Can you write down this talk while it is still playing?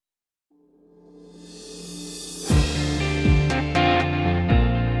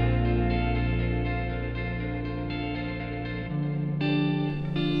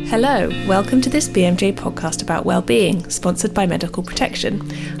Hello, welcome to this BMJ podcast about wellbeing, sponsored by Medical Protection.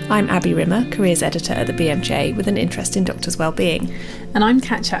 I'm Abby Rimmer, Careers Editor at the BMJ with an interest in doctors' wellbeing. And I'm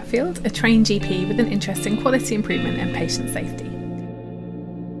Kat Chatfield, a trained GP with an interest in quality improvement and patient safety.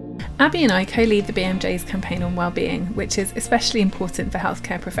 Abby and I co-lead the BMJ's campaign on wellbeing, which is especially important for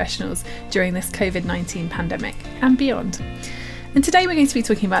healthcare professionals during this COVID-19 pandemic and beyond. And today we're going to be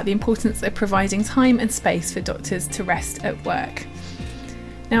talking about the importance of providing time and space for doctors to rest at work.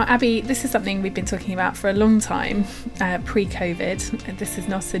 Now, Abby, this is something we've been talking about for a long time, pre-COVID, and this is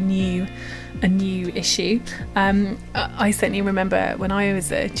not a new issue. I certainly remember when I was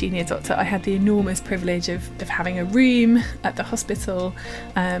a junior doctor, I had the enormous privilege of having a room at the hospital,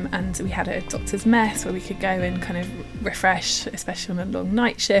 and we had a doctor's mess where we could go and kind of refresh, especially on a long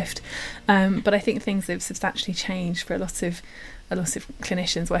night shift. But I think things have substantially changed for a lot of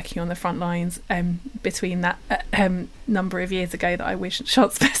clinicians working on the front lines between that number of years ago that I wish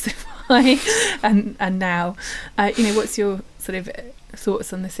shan't specify and now. What's your sort of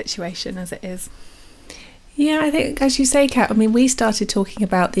thoughts on the situation as it is? Yeah, I think, as you say, Kat, we started talking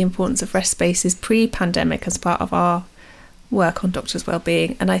about the importance of rest spaces pre-pandemic as part of our work on doctors'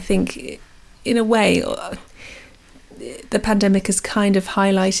 wellbeing, and I think in a way the pandemic has kind of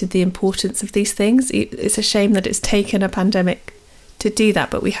highlighted the importance of these things. It's a shame that it's taken a pandemic to do that,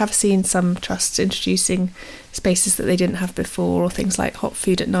 but we have seen some trusts introducing spaces that they didn't have before, or things like hot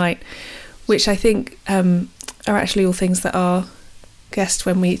food at night, which I think are actually all things that our guest,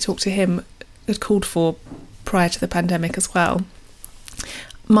 when we talked to him, had called for prior to the pandemic as well.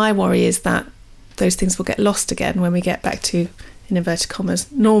 My worry is that those things will get lost again when we get back to, in inverted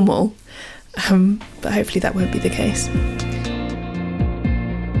commas, normal, but hopefully that won't be the case.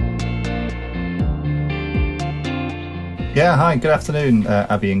 Yeah, hi, good afternoon,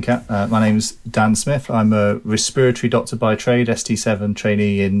 Abby and Kat. My name's Dan Smith. I'm a respiratory doctor by trade, ST7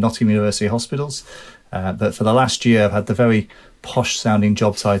 trainee in Nottingham University Hospitals. But for the last year, I've had the very posh-sounding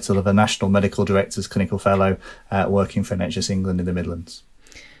job title of a National Medical Director's Clinical Fellow working for NHS England in the Midlands.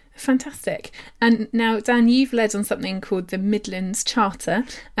 Fantastic. And now, Dan, you've led on something called the Midlands Charter.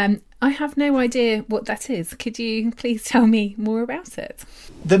 I have no idea what that is. Could you please tell me more about it?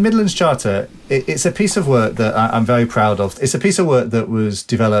 The Midlands Charter, it's a piece of work that I'm very proud of. It's a piece of work that was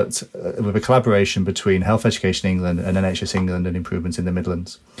developed with a collaboration between Health Education England and NHS England and Improvement in the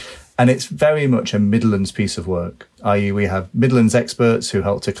Midlands. And it's very much a Midlands piece of work, i.e. we have Midlands experts who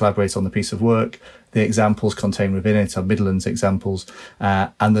help to collaborate on the piece of work. The examples contained within it are Midlands examples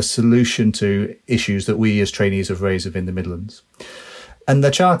and the solution to issues that we as trainees have raised within the Midlands. And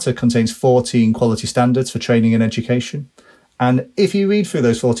the Charter contains 14 quality standards for training and education. And if you read through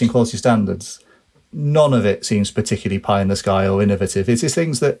those 14 quality standards, none of it seems particularly pie in the sky or innovative. It's just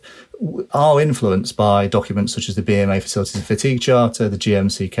things that are influenced by documents such as the BMA Facilities and Fatigue Charter, the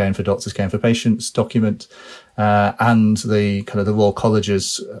GMC Caring for Doctors, Caring for Patients document, and the kind of the Royal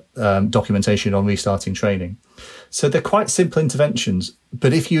College's documentation on restarting training. So they're quite simple interventions,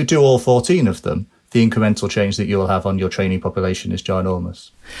 but if you do all 14 of them, the incremental change that you'll have on your training population is ginormous.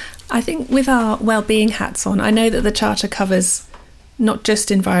 I think with our wellbeing hats on, I know that the Charter covers not just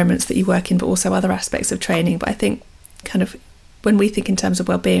environments that you work in, but also other aspects of training. But I think kind of when we think in terms of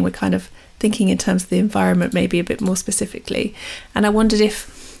wellbeing, we're kind of thinking in terms of the environment maybe a bit more specifically. And I wondered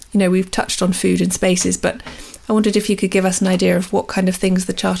if, we've touched on food and spaces, but I wondered if you could give us an idea of what kind of things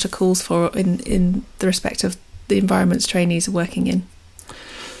the Charter calls for in the respect of the environments trainees are working in.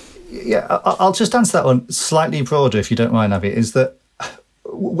 Yeah, I'll just answer that one slightly broader, if you don't mind, Abby, is that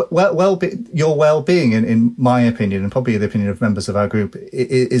your well-being, in my opinion, and probably the opinion of members of our group,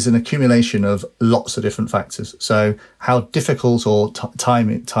 is an accumulation of lots of different factors. So how difficult or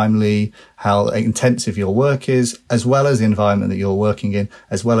timely, how intensive your work is, as well as the environment that you're working in,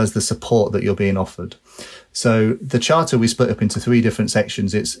 as well as the support that you're being offered. So the Charter we split up into 3 different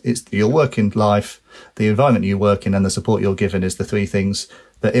sections. It's your working life, the environment you work in, and the support you're given is the 3 things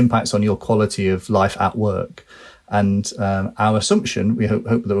that impacts on your quality of life at work. And our assumption, we hope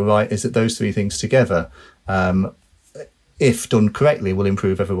that we're right, is that those 3 things together, if done correctly, will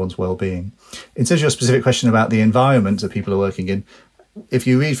improve everyone's well-being. In terms of your specific question about the environment that people are working in, if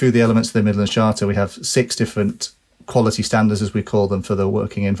you read through the elements of the Midlands Charter, we have 6 different quality standards, as we call them, for the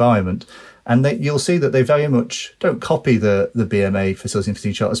working environment. And you'll see that they very much don't copy the BMA Facility and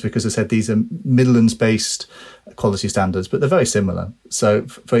Fatigue Charters, because as I said, these are Midlands-based quality standards, but they're very similar. So,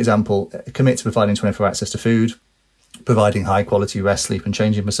 for example, commit to providing 24-hour access to food, providing high quality rest, sleep and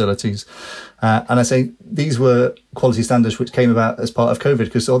changing facilities. And I say these were quality standards which came about as part of COVID,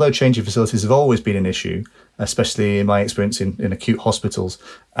 because although changing facilities have always been an issue, especially in my experience in acute hospitals,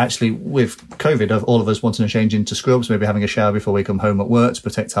 actually with COVID, all of us wanting to change into scrubs, maybe having a shower before we come home at work to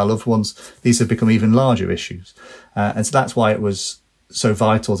protect our loved ones, these have become even larger issues. And so that's why it was so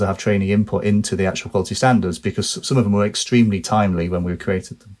vital to have trainee input into the actual quality standards, because some of them were extremely timely when we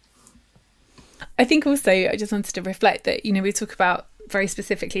created them. I think also I just wanted to reflect that, we talk about very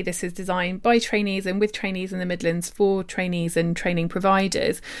specifically this is designed by trainees and with trainees in the Midlands for trainees and training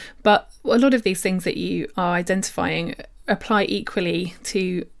providers. But a lot of these things that you are identifying apply equally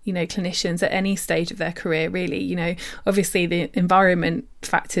to, clinicians at any stage of their career, really. Obviously the environment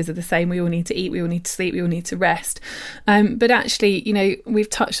factors are the same. We all need to eat, we all need to sleep, we all need to rest. But actually, we've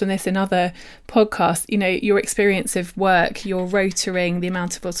touched on this in other podcasts, your experience of work, your rotoring, the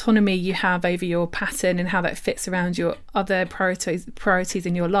amount of autonomy you have over your pattern and how that fits around your other priorities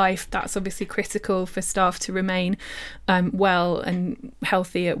in your life. That's obviously critical for staff to remain well and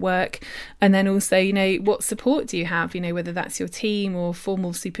healthy at work. And then also, what support do you have, whether that's your team or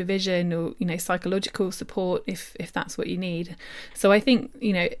formal supervision or, psychological support if that's what you need. So I think,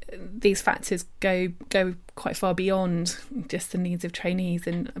 these factors go quite far beyond just the needs of trainees,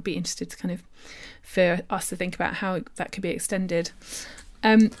 and I'd be interested to kind of for us to think about how that could be extended.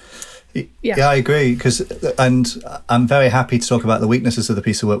 Yeah, I agree, and I'm very happy to talk about the weaknesses of the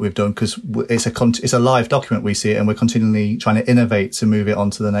piece of work we've done, because it's a live document. We see it and we're continually trying to innovate to move it on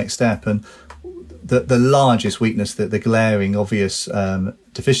to the next step. And the largest weakness, the glaring obvious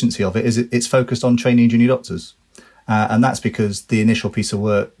deficiency of it is it's focused on trainee and junior doctors. And that's because the initial piece of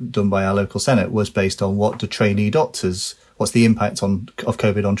work done by our local Senate was based on what's the impact of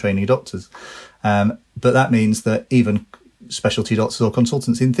COVID on trainee doctors. But that means that even specialty doctors or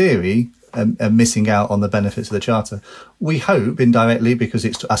consultants, in theory, are missing out on the benefits of the charter. We hope indirectly, because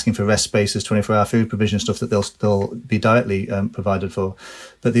it's asking for rest spaces, 24-hour food provision, stuff that they'll be directly provided for.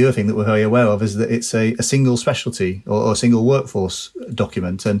 But the other thing that we're very aware of is that it's a single specialty or a single workforce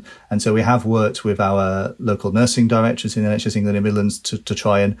document. And so we have worked with our local nursing directors in NHS England and Midlands to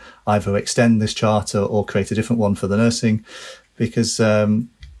try and either extend this charter or create a different one for the nursing, because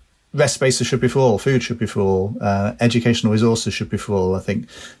rest spaces should be for all, food should be for all, educational resources should be for all. I think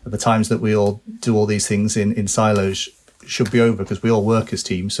at the times that we all do all these things in silos should be over, because we all work as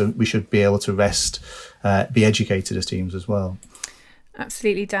teams, so we should be able to rest, be educated as teams as well.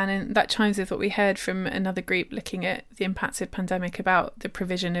 Absolutely, Dan, and that chimes with what we heard from another group looking at the impacts of pandemic about the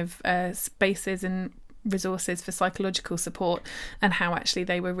provision of spaces and resources for psychological support, and how actually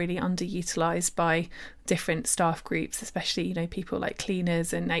they were really underutilised by different staff groups, especially people like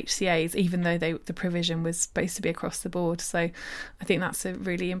cleaners and HCAs, even though the provision was supposed to be across the board. So I think that's a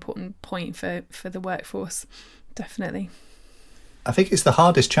really important point for the workforce, definitely. I think it's the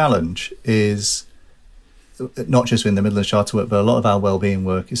hardest challenge is not just in the Midlands Charter work, but a lot of our wellbeing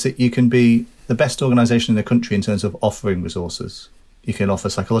work, is that you can be the best organisation in the country in terms of offering resources. You can offer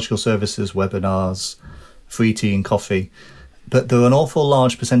psychological services, webinars, free tea and coffee. But there are an awful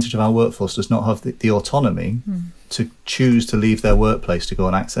large percentage of our workforce does not have the autonomy to choose to leave their workplace to go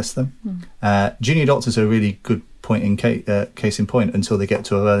and access them. Junior doctors are a really good case in point until they get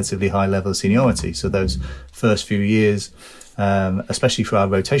to a relatively high level of seniority. So those first few years, especially for our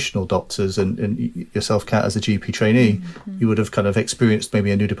rotational doctors and yourself, Kat, as a GP trainee, you would have kind of experienced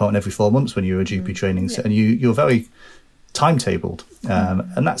maybe a new department every 4 months when you were a GP training. So, and you're very timetabled,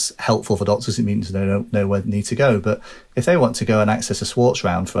 and that's helpful for doctors. It means they don't know where they need to go. But if they want to go and access a sports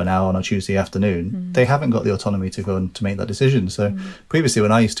round for an hour on a Tuesday afternoon, they haven't got the autonomy to go and to make that decision. So previously,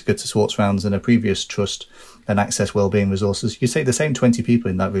 when I used to go to sports rounds in a previous trust and access wellbeing resources, you'd see the same 20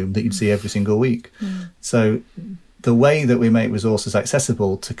 people in that room that you'd see every single week. So the way that we make resources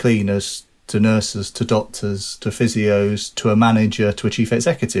accessible to cleaners, to nurses, to doctors, to physios, to a manager, to a chief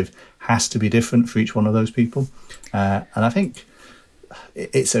executive has to be different for each one of those people. And I think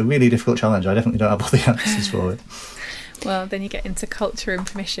it's a really difficult challenge. I definitely don't have all the answers for it. Well, then you get into culture and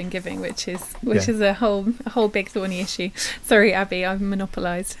permission giving, which is a whole big thorny issue. Sorry, Abby, I've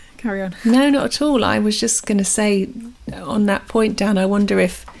monopolised. Carry on. No, not at all. I was just going to say on that point, Dan, I wonder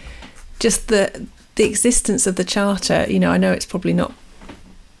if just the existence of the charter, I know it's probably not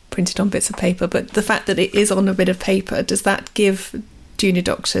printed on bits of paper, but the fact that it is on a bit of paper, does that give junior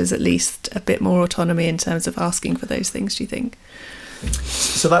doctors at least a bit more autonomy in terms of asking for those things, do you think?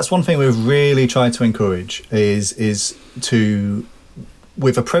 So that's one thing we've really tried to encourage is to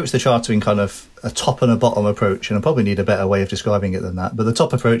we've approached the charter in kind of a top and a bottom approach, and I probably need a better way of describing it than that. But the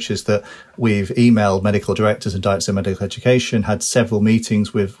top approach is that we've emailed medical directors and directors of medical education, had several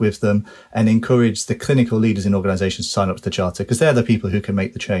meetings with them, and encouraged the clinical leaders in organisations to sign up to the charter, because they're the people who can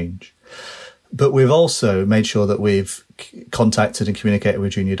make the change. But we've also made sure that we've contacted and communicated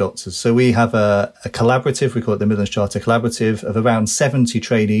with junior doctors. So we have a collaborative, we call it the Midlands Charter Collaborative, of around 70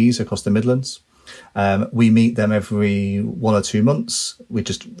 trainees across the Midlands. We meet them every 1 or 2 months. We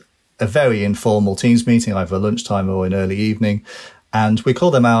just a very informal Teams meeting, either at lunchtime or in early evening. And we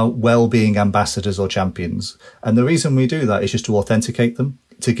call them our wellbeing ambassadors or champions. And the reason we do that is just to authenticate them,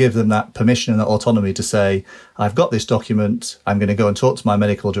 to give them that permission and that autonomy to say, I've got this document, I'm going to go and talk to my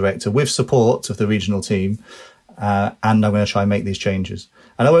medical director with support of the regional team, and I'm going to try and make these changes.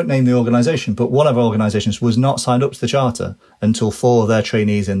 And I won't name the organisation, but one of our organisations was not signed up to the charter until 4 of their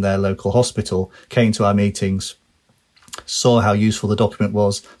trainees in their local hospital came to our meetings, saw how useful the document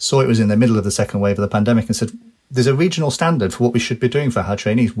was, saw it was in the middle of the second wave of the pandemic, and said, there's a regional standard for what we should be doing for our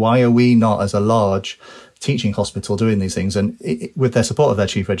trainees. Why are we not, as a large teaching hospital, doing these things? And with their support of their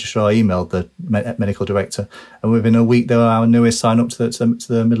chief registrar, I emailed the medical director, and within a week they were our newest sign up to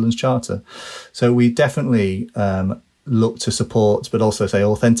the Midlands Charter. So we definitely look to support, but also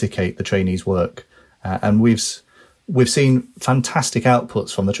authenticate the trainees' work, and we've seen fantastic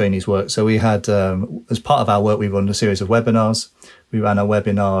outputs from the trainees' work. So we had, as part of our work, we run a series of webinars. We ran a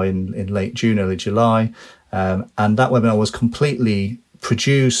webinar in late June, early July. And that webinar was completely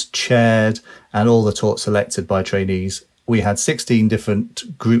produced, chaired, and all the talks selected by trainees. We had 16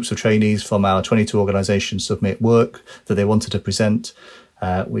 different groups of trainees from our 22 organisations submit work that they wanted to present.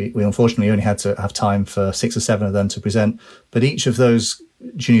 We unfortunately only had to have time for 6 or 7 of them to present, but each of those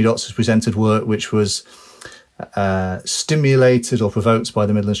junior doctors presented work which was stimulated or provoked by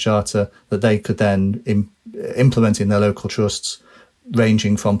the Midlands Charter that they could then implement in their local trusts,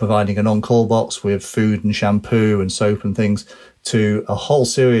 ranging from providing an on-call box with food and shampoo and soap and things to a whole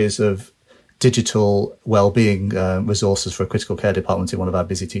series of digital wellbeing resources for a critical care department in one of our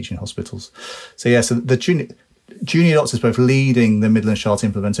busy teaching hospitals. So the junior doctors both leading the Midlands Charter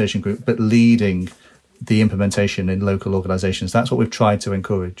implementation group, but leading the implementation in local organisations. That's what we've tried to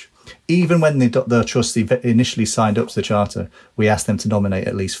encourage. Even when the trust initially signed up to the charter, we asked them to nominate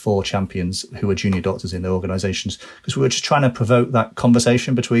at least 4 champions who were junior doctors in their organisations, because we were just trying to provoke that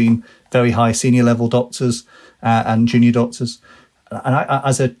conversation between very high senior level doctors and junior doctors. And I,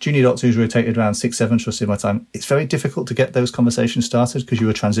 as a junior doctor who's rotated around 6-7 trusts in my time, it's very difficult to get those conversations started because you're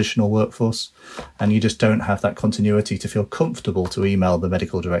a transitional workforce and you just don't have that continuity to feel comfortable to email the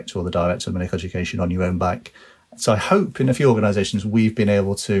medical director or the director of medical education on your own back. So I hope in a few organisations we've been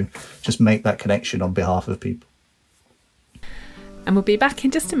able to just make that connection on behalf of people. And we'll be back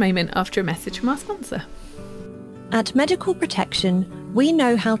in just a moment after a message from our sponsor. At Medical Protection, we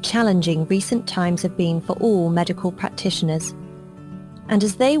know how challenging recent times have been for all medical practitioners. And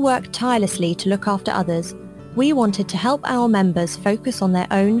as they work tirelessly to look after others, we wanted to help our members focus on their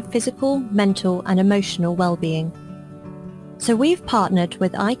own physical, mental and emotional well-being. So we've partnered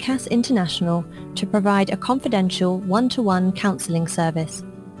with ICAS International to provide a confidential one-to-one counselling service,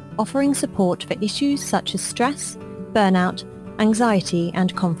 offering support for issues such as stress, burnout, anxiety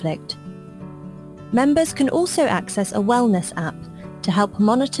and conflict. Members can also access a wellness app to help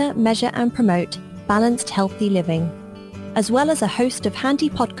monitor, measure and promote balanced, healthy living, as well as a host of handy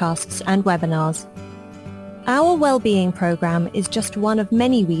podcasts and webinars. Our wellbeing program is just one of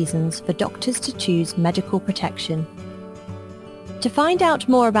many reasons for doctors to choose Medical Protection. To find out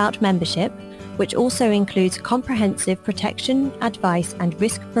more about membership, which also includes comprehensive protection, advice and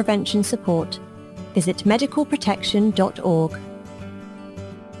risk prevention support, visit medicalprotection.org.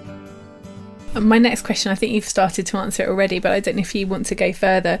 My next question, I think you've started to answer it already, but I don't know if you want to go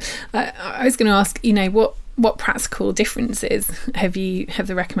further. I was going to ask, what practical differences have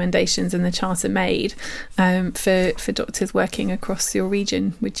the recommendations in the charter made for doctors working across your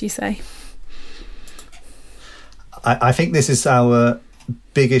region, would you say? I think this is our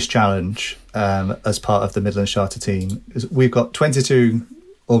biggest challenge as part of the Midlands Charter team. We've got 22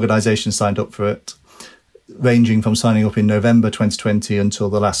 organisations signed up for it, ranging from signing up in November 2020 until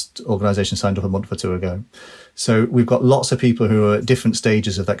the last organisation signed up a month or 2 ago. So we've got lots of people who are at different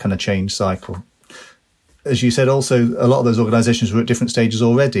stages of that kind of change cycle. As you said, also, a lot of those organisations were at different stages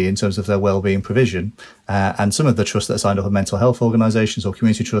already in terms of their wellbeing provision. And some of the trusts that signed up are mental health organisations or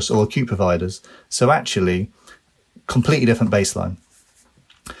community trusts or acute providers. So actually, completely different baseline.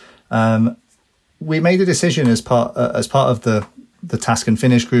 We made a decision as part of the task and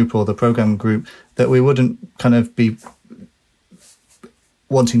finish group or the programme group that we wouldn't kind of be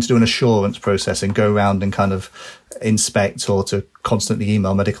wanting to do an assurance process and go around and kind of inspect or to constantly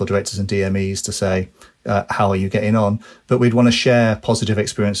email medical directors and DMEs to say, how are you getting on? But we'd want to share positive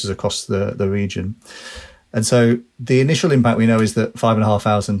experiences across the region. And so the initial impact we know is that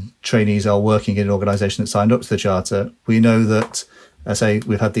 5,500 trainees are working in an organisation that signed up to the Charter. We know that, as I say,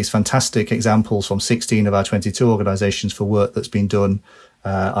 we've had these fantastic examples from 16 of our 22 organisations for work that's been done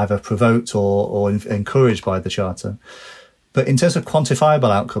either provoked or encouraged by the Charter. But in terms of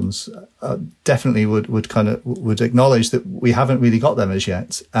quantifiable outcomes, definitely would acknowledge that we haven't really got them as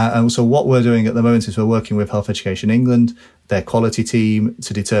yet. And so what we're doing at the moment is we're working with Health Education England, their quality team,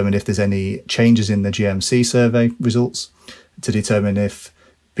 to determine if there's any changes in the GMC survey results, to determine if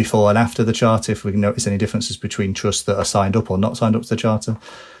before and after the Charter, if we can notice any differences between trusts that are signed up or not signed up to the Charter,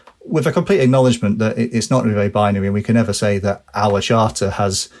 with a complete acknowledgement that it's not really very binary, and we can never say that our Charter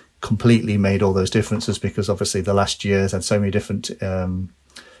has completely made all those differences, because obviously the last year has had so many different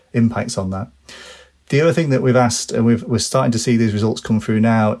impacts on that. The other thing that we've asked, and we're starting to see these results come through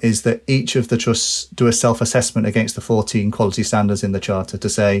now, is that each of the trusts do a self-assessment against the 14 quality standards in the Charter to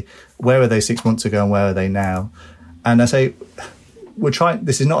say, where are they 6 months ago and where are they now? And I say,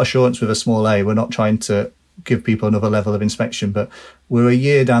 this is not assurance with a small a, we're not trying to give people another level of inspection, but we're a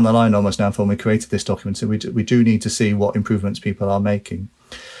year down the line almost now from when we created this document, so we do need to see what improvements people are making.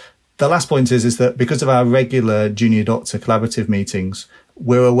 The last point is that because of our regular junior doctor collaborative meetings,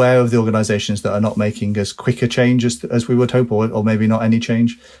 we're aware of the organisations that are not making as quick a change as we would hope, or maybe not any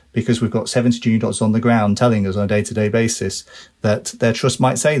change, because we've got 70 junior doctors on the ground telling us on a day-to-day basis that their trust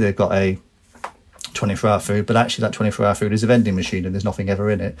might say they've got a 24-hour food, but actually that 24-hour food is a vending machine and there's nothing ever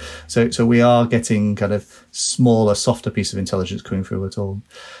in it. So we are getting kind of smaller, softer piece of intelligence coming through at all.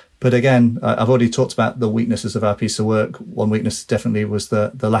 But again, I've already talked about the weaknesses of our piece of work. One weakness definitely was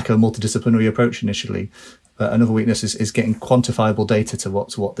the lack of a multidisciplinary approach initially. Another weakness is getting quantifiable data to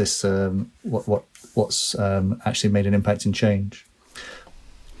what's actually made an impact and change.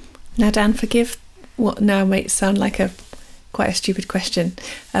 Now, Dan, forgive what now might sound like quite a stupid question,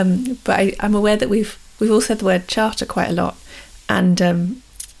 but I'm aware that we've all said the word charter quite a lot, and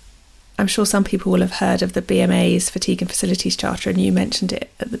I'm sure some people will have heard of the BMA's Fatigue and Facilities Charter, and you mentioned it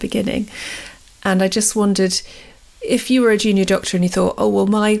at the beginning. And I just wondered, if you were a junior doctor and you thought, oh, well,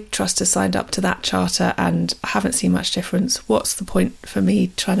 my trust has signed up to that charter and I haven't seen much difference, what's the point for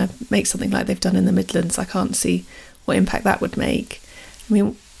me trying to make something like they've done in the Midlands? I can't see what impact that would make. I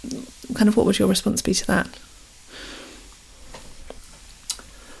mean, kind of what would your response be to that?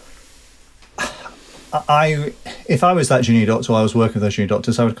 If I was that junior doctor, or I was working with those junior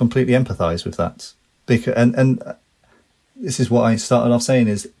doctors, I would completely empathise with that. Because, and this is what I started off saying,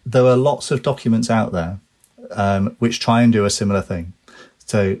 is there are lots of documents out there which try and do a similar thing.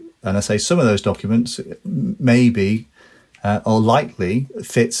 So, and I say some of those documents maybe or likely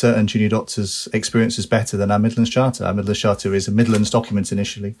fit certain junior doctors' experiences better than our Midlands Charter. Our Midlands Charter is a Midlands document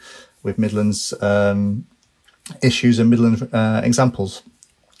initially, with Midlands issues and Midlands examples,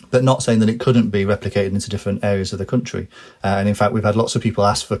 but not saying that it couldn't be replicated into different areas of the country. And in fact, we've had lots of people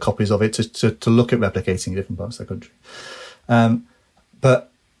ask for copies of it to look at replicating in different parts of the country.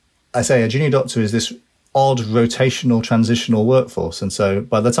 But I say a junior doctor is this odd rotational transitional workforce. And so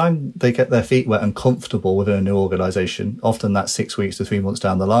by the time they get their feet wet and comfortable within a new organisation, often that's 6 weeks to 3 months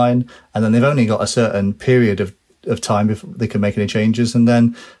down the line. And then they've only got a certain period of time before they can make any changes. And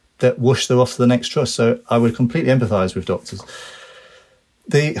then they're off to the next trust. So I would completely empathise with doctors.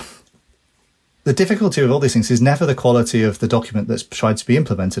 The difficulty with all these things is never the quality of the document that's tried to be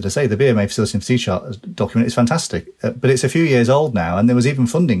implemented. I say the BMA Facility and Fatigue Charter document is fantastic, but it's a few years old now, and there was even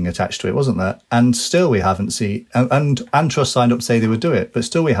funding attached to it, wasn't there? And still we haven't seen, and trusts signed up to say they would do it, but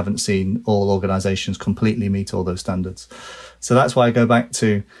still we haven't seen all organisations completely meet all those standards. So that's why I go back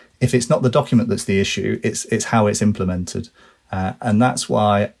to, if it's not the document that's the issue, it's how it's implemented. And that's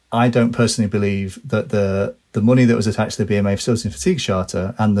why I don't personally believe that the money that was attached to the BMA Facility and Fatigue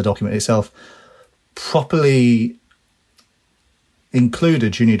Charter and the document itself properly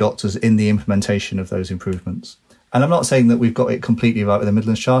included junior doctors in the implementation of those improvements. And I'm not saying that we've got it completely right with the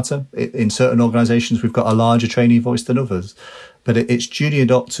Midlands Charter. In certain organisations, we've got a larger trainee voice than others. But it's junior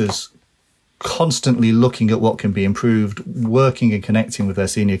doctors constantly looking at what can be improved, working and connecting with their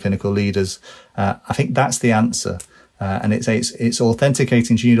senior clinical leaders. I think that's the answer. And it's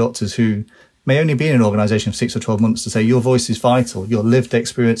authenticating junior doctors who may only be in an organisation for 6 or 12 months to say your voice is vital, your lived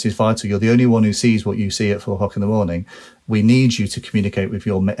experience is vital, you're the only one who sees what you see at 4 o'clock in the morning. We need you to communicate with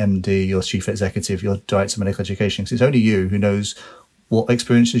your MD, your chief executive, your director of medical education, because it's only you who knows what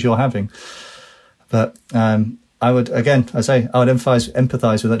experiences you're having. But I would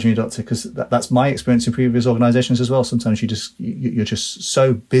empathise with that junior doctor, because that's my experience in previous organisations as well. Sometimes you're just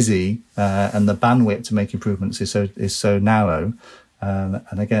so busy, and the bandwidth to make improvements is so narrow.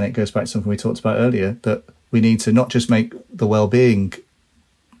 And again, it goes back to something we talked about earlier, that we need to not just make the wellbeing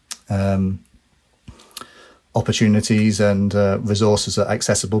opportunities and resources are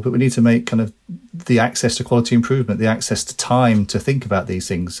accessible, but we need to make kind of the access to quality improvement, the access to time to think about these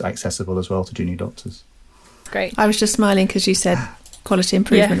things accessible as well to junior doctors. Great. I was just smiling because you said quality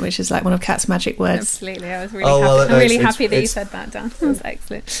improvement, which is like one of Kat's magic words. Absolutely. I was really happy. I'm really happy that you said that, Dan. That was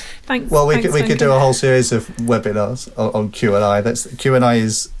excellent. Thanks. Well, we could do a whole series of webinars on Q&I. Q&I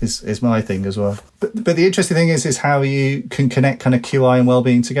is my thing as well. But the interesting thing is how you can connect kind of QI and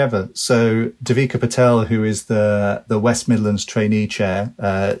wellbeing together. So Devika Patel, who is the West Midlands trainee chair,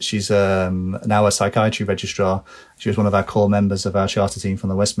 she's now a psychiatry registrar. She was one of our core members of our charter team from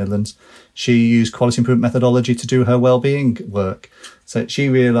the West Midlands. She used quality improvement methodology to do her wellbeing work. So she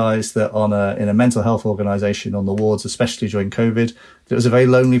realised that in a mental health organisation on the wards, especially during COVID, it was a very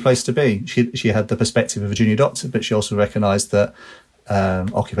lonely place to be. She had the perspective of a junior doctor, but she also recognised that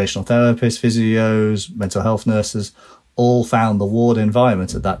occupational therapists, physios, mental health nurses all found the ward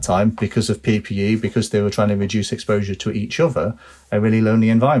environment at that time, because of PPE, because they were trying to reduce exposure to each other, a really lonely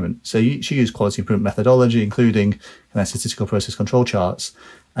environment. So she used quality improvement methodology, including statistical process control charts,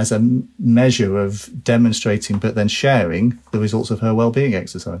 as a measure of demonstrating but then sharing the results of her wellbeing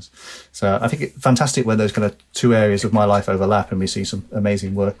exercise. So I think it's fantastic when those kind of two areas of my life overlap and we see some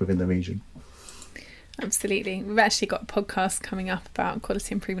amazing work within the region. Absolutely. We've actually got a podcast coming up about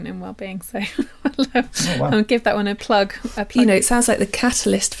quality improvement and wellbeing, so I'll give that one a plug. It sounds like the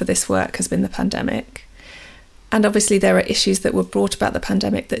catalyst for this work has been the pandemic. And obviously there are issues that were brought about the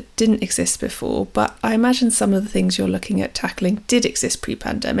pandemic that didn't exist before, but I imagine some of the things you're looking at tackling did exist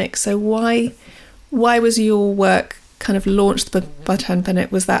pre-pandemic. So why was your work kind of launched by the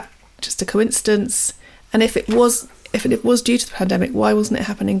pandemic? Was that just a coincidence? And if it was due to the pandemic, why wasn't it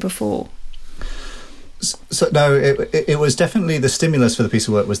happening before? So no, it was definitely the stimulus for the piece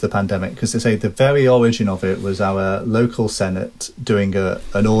of work was the pandemic, because they say the very origin of it was our local Senate doing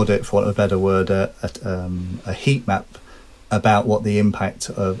an audit, for want of a better word, a heat map about what the impact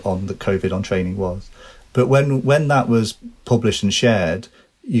on the COVID on training was. But when that was published and shared,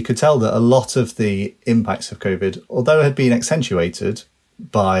 you could tell that a lot of the impacts of COVID, although it had been accentuated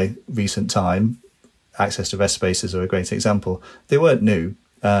by recent time, access to rest spaces are a great example, they weren't new.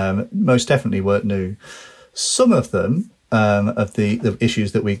 Most definitely weren't new. Some of them, of the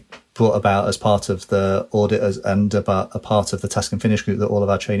issues that we brought about as part of the audit and about a part of the task and finish group that all of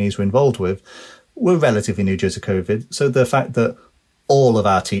our trainees were involved with, were relatively new due to COVID. So the fact that all of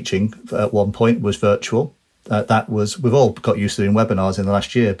our teaching at one point was virtual, we've all got used to doing webinars in the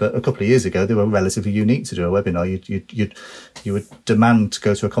last year, but a couple of years ago they were relatively unique to do a webinar. You would demand to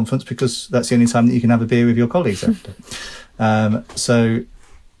go to a conference because that's the only time that you can have a beer with your colleagues after. So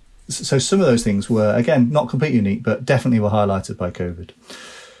some of those things were, again, not completely unique, but definitely were highlighted by COVID.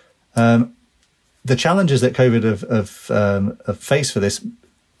 The challenges that COVID have faced for this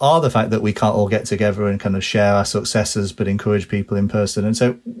are the fact that we can't all get together and kind of share our successes, but encourage people in person. And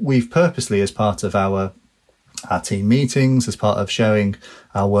so we've purposely, as part of our team meetings, as part of sharing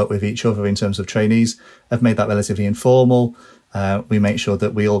our work with each other in terms of trainees, have made that relatively informal. We make sure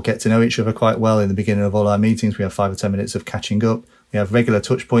that we all get to know each other quite well in the beginning of all our meetings. We have 5 or 10 minutes of catching up. We have regular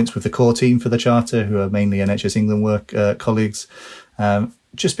touch points with the core team for the Charter, who are mainly NHS England work colleagues,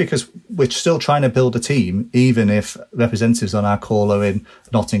 just because we're still trying to build a team, even if representatives on our call are in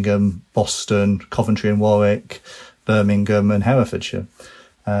Nottingham, Boston, Coventry and Warwick, Birmingham and Herefordshire.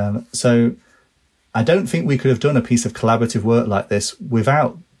 So I don't think we could have done a piece of collaborative work like this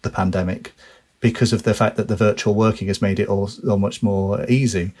without the pandemic, because of the fact that the virtual working has made it all so much more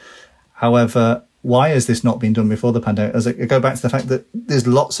easy. However, why has this not been done before the pandemic? As I go back to the fact that there's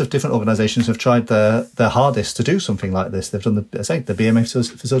lots of different organisations who have tried their hardest to do something like this. They've done the BMA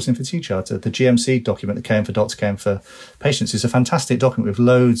Facility and Fatigue Charter, the GMC document, the Caring for Doctor, Caring for Patients, is a fantastic document with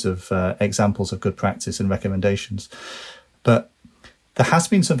loads of examples of good practice and recommendations. But there has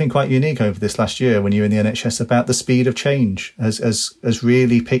been something quite unique over this last year when you're in the NHS about the speed of change has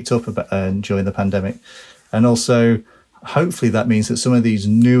really picked up during the pandemic. And also, hopefully that means that some of these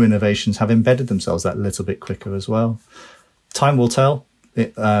new innovations have embedded themselves that little bit quicker as well. Time will tell.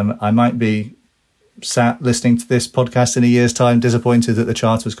 I might be sat listening to this podcast in a year's time, disappointed that the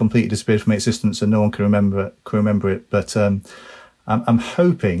Charter has completely disappeared from existence and no one can remember it. But I'm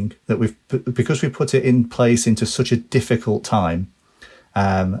hoping that because we put it in place into such a difficult time,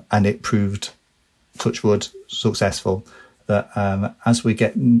 and it proved, touch wood, successful, that as we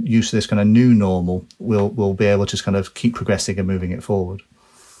get used to this kind of new normal, we'll be able to just kind of keep progressing and moving it forward.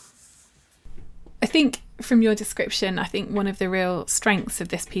 I think from your description, I think one of the real strengths of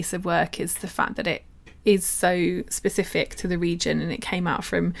this piece of work is the fact that it is so specific to the region, and it came out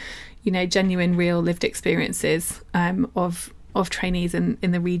from, genuine, real lived experiences of trainees in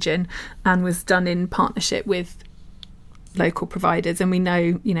the region, and was done in partnership with local providers. And we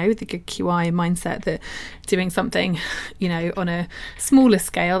know, the good QI mindset, that doing something, on a smaller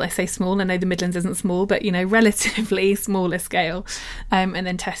scale, I say small, I know the Midlands isn't small, but, relatively smaller scale, and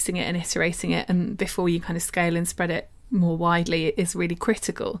then testing it and iterating it, and before you kind of scale and spread it more widely, is really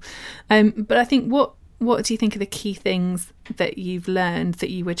critical. But I think what do you think are the key things that you've learned that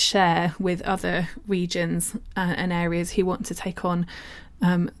you would share with other regions and areas who want to take on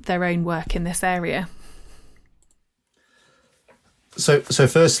their own work in this area? So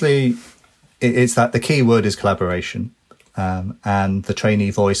firstly, it's that the key word is collaboration, and the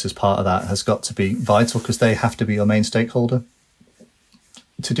trainee voice as part of that has got to be vital, because they have to be your main stakeholder.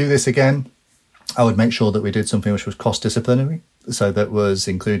 To do this again, I would make sure that we did something which was cross-disciplinary, so that was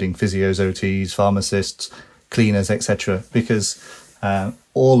including physios, OTs, pharmacists, cleaners, etc., because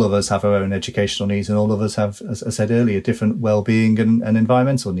all of us have our own educational needs, and all of us have, as I said earlier, different well-being and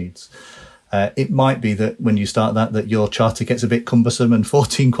environmental needs. It might be that when you start that your charter gets a bit cumbersome and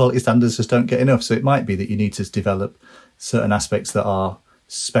 14 quality standards just don't get enough. So it might be that you need to develop certain aspects that are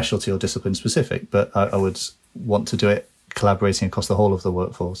specialty or discipline specific, but I would want to do it collaborating across the whole of the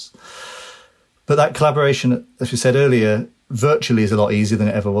workforce. But that collaboration, as we said earlier, virtually is a lot easier than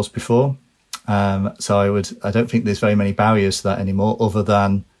it ever was before. So I don't think there's very many barriers to that anymore, other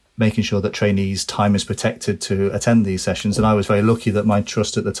than making sure that trainees' time is protected to attend these sessions. And I was very lucky that my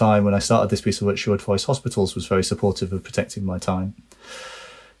trust at the time when I started this piece of work, Sherwood Forest Hospitals, was very supportive of protecting my time.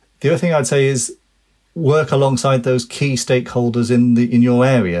 The other thing I'd say is work alongside those key stakeholders in your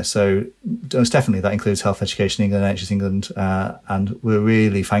area. So most definitely that includes Health Education England, NHS England, and we're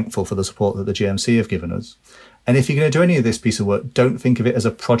really thankful for the support that the GMC have given us. And if you're going to do any of this piece of work, don't think of it as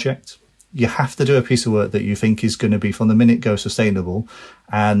a project. You have to do a piece of work that you think is going to be from the minute go sustainable,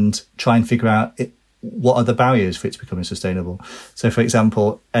 and try and figure out what are the barriers for it to becoming sustainable. So, for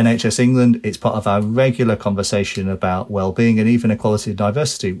example, NHS England, it's part of our regular conversation about wellbeing and even equality and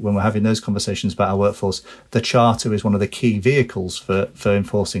diversity. When we're having those conversations about our workforce, the Charter is one of the key vehicles for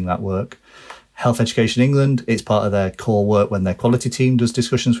enforcing that work. Health Education England, it's part of their core work when their quality team does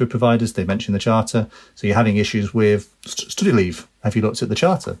discussions with providers. They mention the Charter. So you're having issues with study leave. Have you looked at the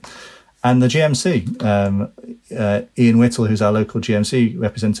Charter? And the GMC, Ian Whittle, who's our local GMC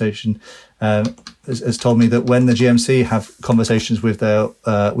representation, has told me that when the GMC have conversations with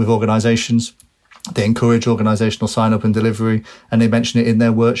with organisations, they encourage organisational sign-up and delivery, and they mention it in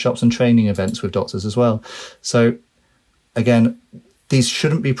their workshops and training events with doctors as well. So, again, these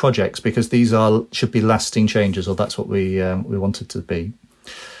shouldn't be projects, because these should be lasting changes, or that's what we wanted to be.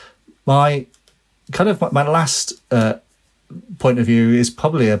 My last point of view is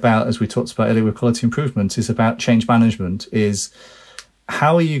probably about, as we talked about earlier with quality improvement, is about change management. Is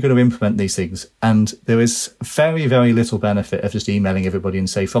how are you going to implement these things? And there is very, very little benefit of just emailing everybody and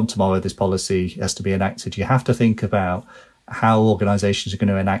say, from tomorrow this policy has to be enacted. You have to think about how organisations are going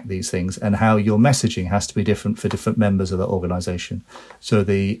to enact these things, and how your messaging has to be different for different members of that organisation. So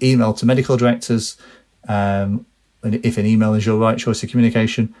the email to medical directors, and if an email is your right choice of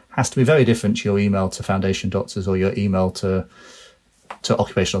communication, has to be very different to your email to foundation doctors or your email to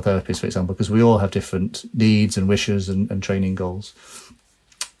occupational therapists, for example, because we all have different needs and wishes and training goals.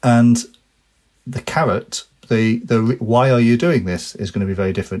 And the carrot, the why are you doing this, is going to be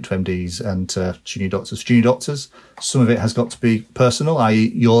very different to MDs and to junior doctors. Junior doctors, some of it has got to be personal,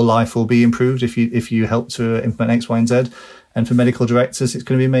 i.e. your life will be improved if you help to implement X, Y, and Z. And for medical directors, it's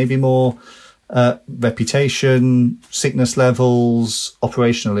going to be maybe more reputation, sickness levels,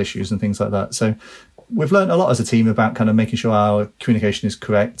 operational issues and things like that. So we've learned a lot as a team about kind of making sure our communication is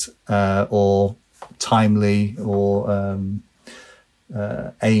correct, or timely, or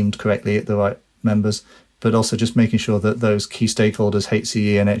aimed correctly at the right members, but also just making sure that those key stakeholders,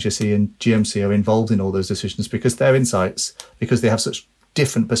 HCE, NHSE and GMC, are involved in all those decisions, because their insights, because they have such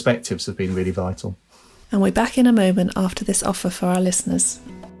different perspectives, have been really vital. And we're back in a moment after this offer for our listeners.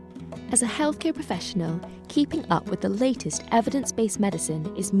 As a healthcare professional, keeping up with the latest evidence-based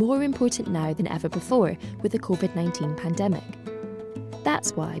medicine is more important now than ever before with the COVID-19 pandemic.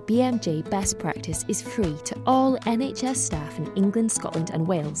 That's why BMJ Best Practice is free to all NHS staff in England, Scotland and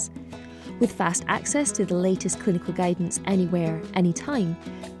Wales. With fast access to the latest clinical guidance anywhere, anytime,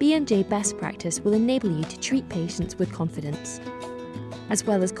 BMJ Best Practice will enable you to treat patients with confidence. as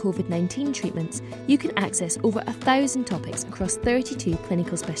well as COVID-19 treatments, you can access over 1,000 topics across 32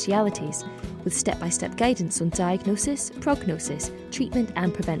 clinical specialities, with step-by-step guidance on diagnosis, prognosis, treatment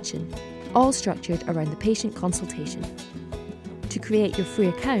and prevention, all structured around the patient consultation. To create your free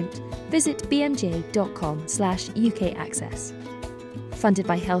account, visit bmj.com/UK access. Funded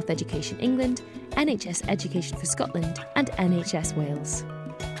by Health Education England, NHS Education for Scotland and NHS Wales.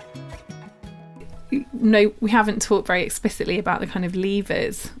 No, we haven't talked very explicitly about the kind of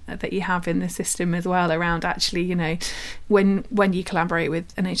levers that you have in the system as well around actually, you know, when you collaborate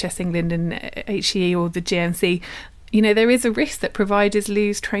with NHS England and HE or the GMC, you know, there is a risk that providers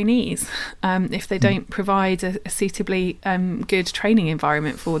lose trainees if they don't provide a suitably good training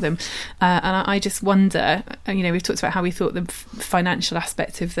environment for them. And I just wonder, you know, we've talked about how we thought the financial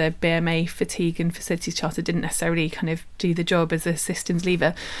aspect of the BMA fatigue and facilities charter didn't necessarily kind of do the job as a systems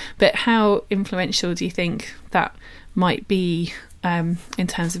lever. But how influential do you think that might be in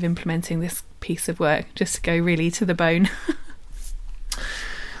terms of implementing this piece of work, just to go really to the bone?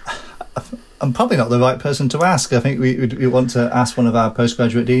 I'm probably not the right person to ask. I think we want to ask one of our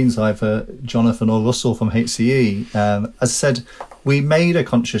postgraduate deans, either Jonathan or Russell from HCE. As I said, we made a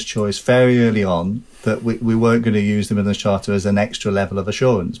conscious choice very early on that we weren't going to use the Midlands Charter as an extra level of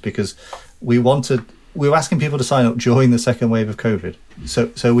assurance, because we were asking people to sign up during the second wave of COVID.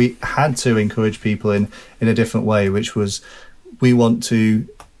 So we had to encourage people in a different way, which was, we want to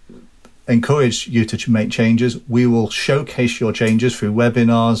encourage you to make changes. We will showcase your changes through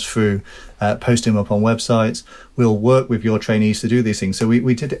webinars, through posting them up on websites. We'll work with your trainees to do these things. So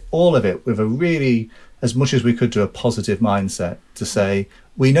we did all of it with a really, as much as we could, do a positive mindset to say,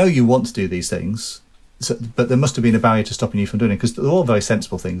 we know you want to do these things, but there must have been a barrier to stopping you from doing it, because they're all very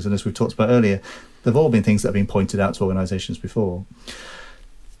sensible things. And as we've talked about earlier, they've all been things that have been pointed out to organisations before.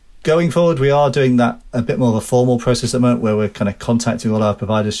 Going forward, we are doing that a bit more of a formal process at the moment, where we're kind of contacting all our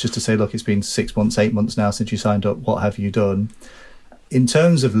providers just to say, look, it's been 6 months, 8 months now since you signed up. What have you done? In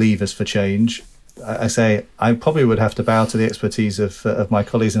terms of levers for change, I say I probably would have to bow to the expertise of my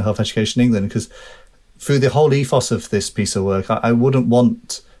colleagues in Health Education England, because through the whole ethos of this piece of work, I wouldn't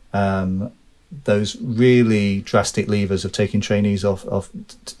want those really drastic levers of taking trainees off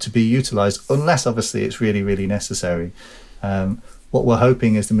to be utilised, unless obviously it's really, really necessary. What we're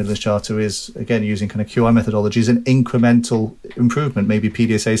hoping is the Midlands Charter is, again, using kind of QI methodologies, an incremental improvement, maybe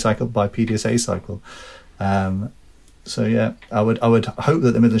PDSA cycle by PDSA cycle. So yeah, I would hope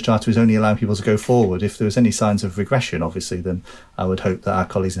that the Midlands Charter is only allowing people to go forward. If there was any signs of regression, obviously, then I would hope that our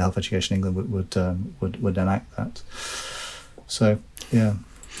colleagues in Health Education England would enact that. So yeah.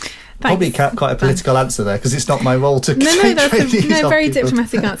 Thanks. Probably quite a political answer there, because it's not my role to. No, that's a very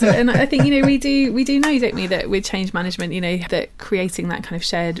diplomatic answer, and I think, you know, we do know, don't we, that with change management, you know, that creating that kind of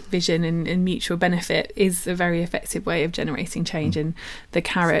shared vision and mutual benefit is a very effective way of generating change, and the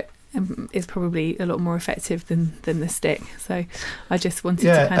carrot is probably a lot more effective than the stick. So I just wanted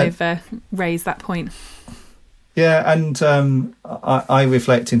to kind of raise that point. Yeah, and I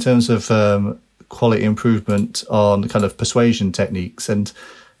reflect in terms of quality improvement on kind of persuasion techniques, and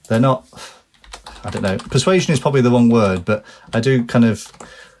they're not, I don't know, persuasion is probably the wrong word, but I do kind of,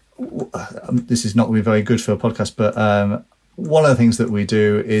 this is not going to be very good for a podcast, but one of the things that we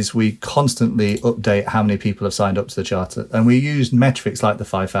do is we constantly update how many people have signed up to the Charter. And we use metrics like the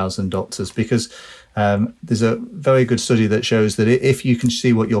 5,000 doctors, because there's a very good study that shows that if you can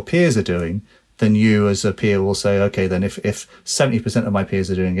see what your peers are doing, then you as a peer will say, okay, then if 70% of my peers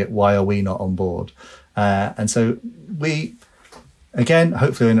are doing it, why are we not on board? And so we, again,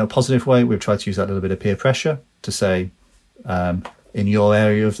 hopefully in a positive way, we've tried to use that little bit of peer pressure to say, in your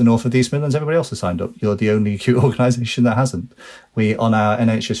area of the north of the East Midlands, everybody else has signed up. You're the only acute organisation that hasn't. We, on our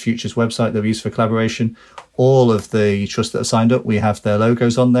NHS Futures website that we use for collaboration, all of the trusts that have signed up, we have their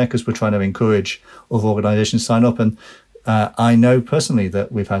logos on there, because we're trying to encourage other organisations to sign up. And I know personally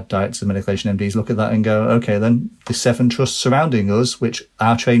that we've had directors of medication MDs look at that and go, okay, then the 7 trusts surrounding us, which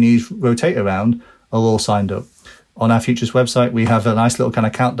our trainees rotate around, are all signed up. On our Futures website, we have a nice little kind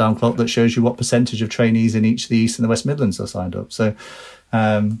of countdown clock that shows you what percentage of trainees in each of the East and the West Midlands are signed up. So,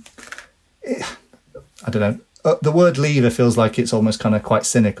 I don't know. The word lever feels like it's almost kind of quite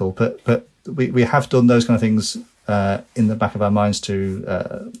cynical, but we have done those kind of things in the back of our minds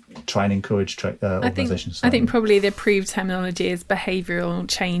to try and encourage organisations. I think probably the approved terminology is behavioural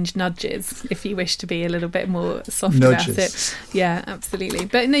change nudges, if you wish to be a little bit more soft about it. Yeah, absolutely.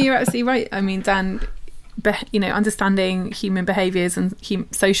 But no, you're absolutely right. I mean, Dan, you know, understanding human behaviours and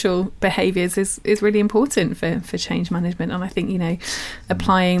social behaviours is really important for change management. And I think, you know,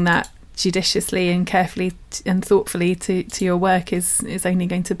 applying that judiciously and carefully and thoughtfully to your work is only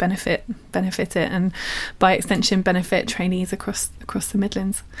going to benefit it, and by extension benefit trainees across the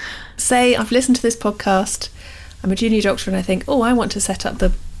Midlands. Say I've listened to this podcast, I'm a junior doctor, and I think, oh, I want to set up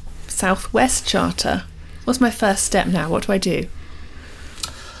the South West Charter. What's my first step now? What do I do?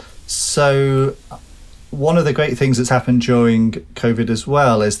 So one of the great things that's happened during COVID as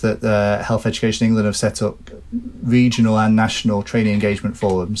well is that Health Education England have set up regional and national training engagement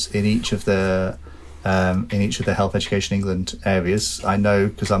forums in each of the Health Education England areas. I know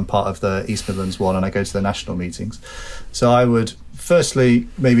because I'm part of the East Midlands one and I go to the national meetings. So I would firstly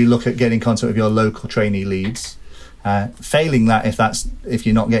maybe look at getting in contact with your local trainee leads. Failing that, if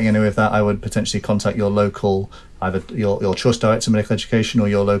you're not getting anywhere with that, I would potentially contact your local, either your trust director of medical education or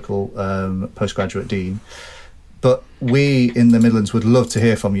your local postgraduate dean. But we in the Midlands would love to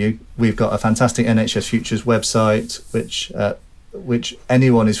hear from you. We've got a fantastic NHS Futures website, which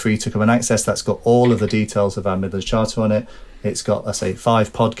anyone is free to come and access. That's got all of the details of our Midlands Charter on it. It's got, 5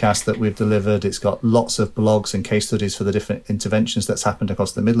 podcasts that we've delivered. It's got lots of blogs and case studies for the different interventions that's happened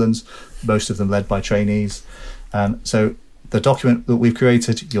across the Midlands, most of them led by trainees. So the document that we've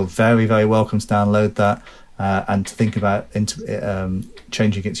created, you're very, very welcome to download that and to think about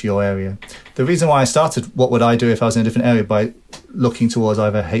changing it to your area. The reason why I started what would I do if I was in a different area by looking towards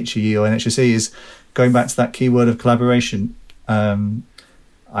either HEE or NHSE is going back to that key word of collaboration.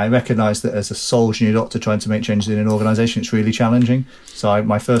 I recognise that as a sole junior doctor trying to make changes in an organisation, it's really challenging. So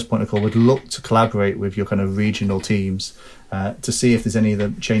my first point of call would look to collaborate with your kind of regional teams to see if there's any of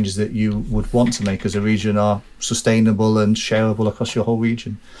the changes that you would want to make as a region are sustainable and shareable across your whole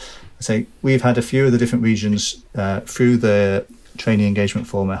region. I say we've had a few of the different regions through the training engagement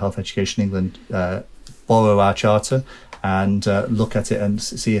forum at Health Education England borrow our charter and look at it and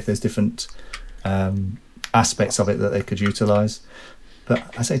see if there's different aspects of it that they could utilise.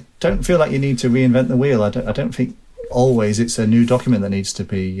 But I say, don't feel like you need to reinvent the wheel. I don't think always it's a new document that needs to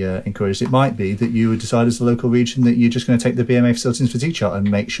be encouraged. It might be that you would decide as a local region that you're just going to take the BMA Facilities for T-Chart and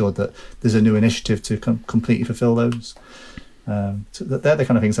make sure that there's a new initiative to completely fulfil those. So they're the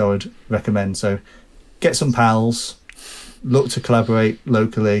kind of things I would recommend. So get some pals, look to collaborate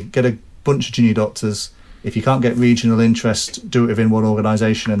locally, get a bunch of junior doctors. If you can't get regional interest, do it within one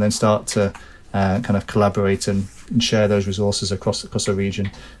organisation and then start to kind of collaborate and share those resources across the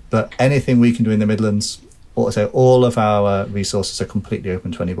region. But anything we can do in the Midlands, all of our resources are completely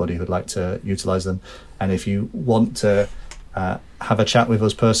open to anybody who'd like to utilise them. And if you want to have a chat with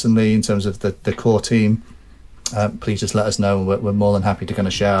us personally in terms of the core team, please just let us know. We're more than happy to kind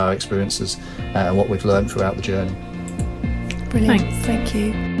of share our experiences and what we've learned throughout the journey. Brilliant. Thanks. Thank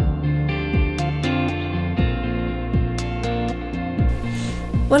you.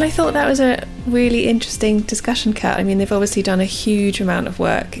 Well, I thought that was a really interesting discussion, Kat. I mean, they've obviously done a huge amount of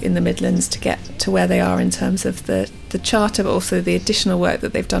work in the Midlands to get to where they are in terms of the charter, but also the additional work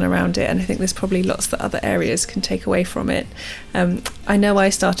that they've done around it. And I think there's probably lots that other areas can take away from it. I know I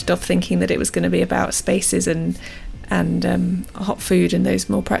started off thinking that it was going to be about spaces and hot food and those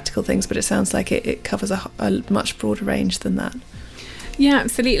more practical things, but it sounds like it covers a much broader range than that. Yeah,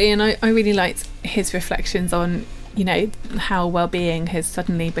 absolutely. And I really liked his reflections on, you know, how wellbeing has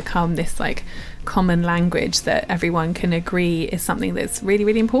suddenly become this like common language that everyone can agree is something that's really,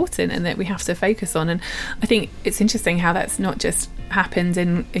 really important and that we have to focus on. And I think it's interesting how that's not just happened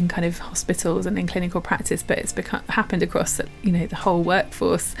in kind of hospitals and in clinical practice, but it's happened across, you know, the whole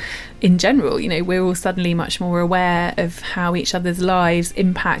workforce in general. You know, we're all suddenly much more aware of how each other's lives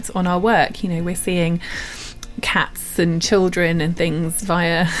impact on our work. You know, we're seeing cats and children and things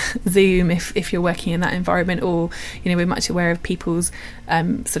via Zoom if you're working in that environment, or, you know, we're much aware of people's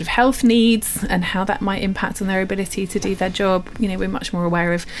sort of health needs and how that might impact on their ability to do their job. You know, we're much more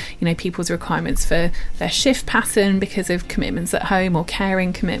aware of, you know, people's requirements for their shift pattern because of commitments at home or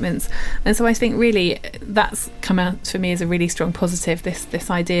caring commitments. And so I think really that's come out for me as a really strong positive,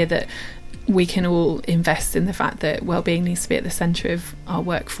 this idea that we can all invest in the fact that wellbeing needs to be at the centre of our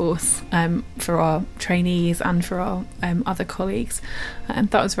workforce, for our trainees and for our other colleagues.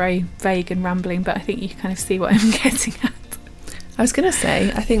 That was very vague and rambling, but I think you kind of see what I'm getting at. I was going to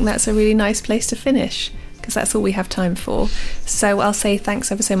say, I think that's a really nice place to finish, because that's all we have time for. So I'll say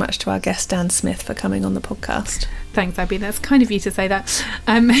thanks ever so much to our guest Dan Smith for coming on the podcast. Thanks, Abby. That's kind of you to say that.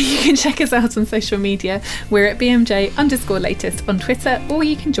 You can check us out on social media. We're at BMJ_latest on Twitter, or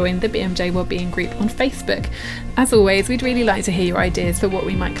you can join the BMJ Wellbeing group on Facebook. As always, we'd really like to hear your ideas for what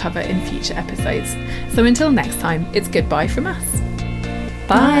we might cover in future episodes. So until next time, it's goodbye from us.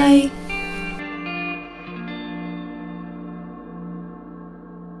 Bye.